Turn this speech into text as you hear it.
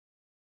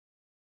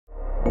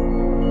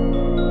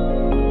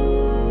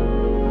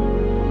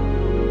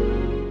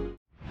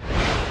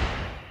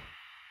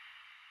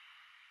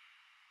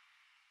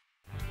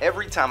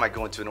Every time I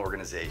go into an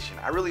organization,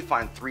 I really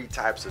find three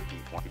types of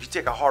people. If you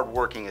take a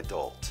hard-working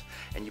adult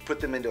and you put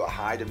them into a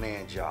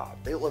high-demand job,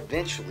 they'll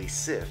eventually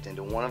sift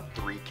into one of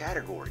three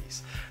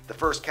categories. The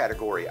first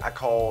category I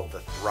call the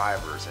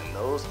thrivers, and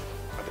those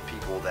are the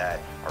people that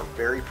are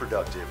very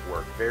productive,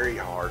 work very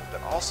hard,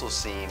 but also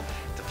seem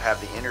to have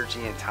the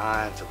energy and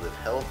time to live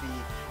healthy,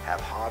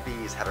 have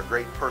hobbies, have a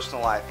great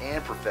personal life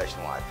and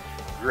professional life,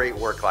 great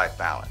work-life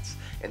balance.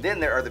 And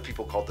then there are the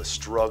people called the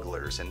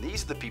strugglers, and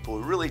these are the people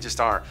who really just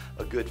aren't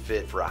a good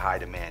fit for a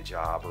high-demand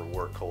job or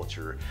work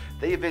culture.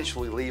 They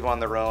eventually leave on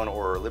their own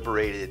or are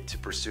liberated to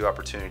pursue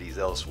opportunities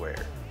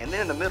elsewhere. And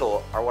then in the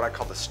middle are what I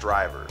call the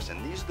strivers,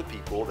 and these are the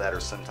people that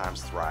are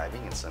sometimes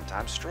thriving and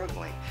sometimes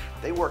struggling.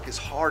 They work as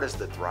hard as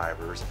the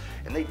thrivers,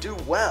 and they do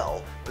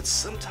well, but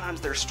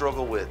sometimes they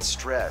struggle with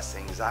stress,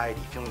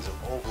 anxiety, feelings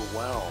of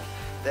overwhelm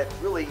that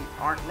really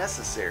aren't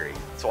necessary.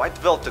 So I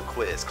developed a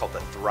quiz called the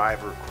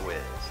Thriver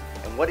Quiz.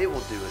 And what it will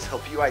do is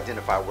help you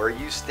identify where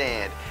you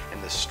stand in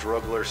the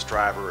struggler,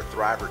 striver, or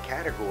thriver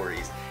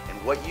categories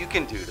and what you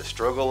can do to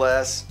struggle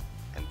less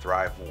and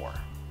thrive more.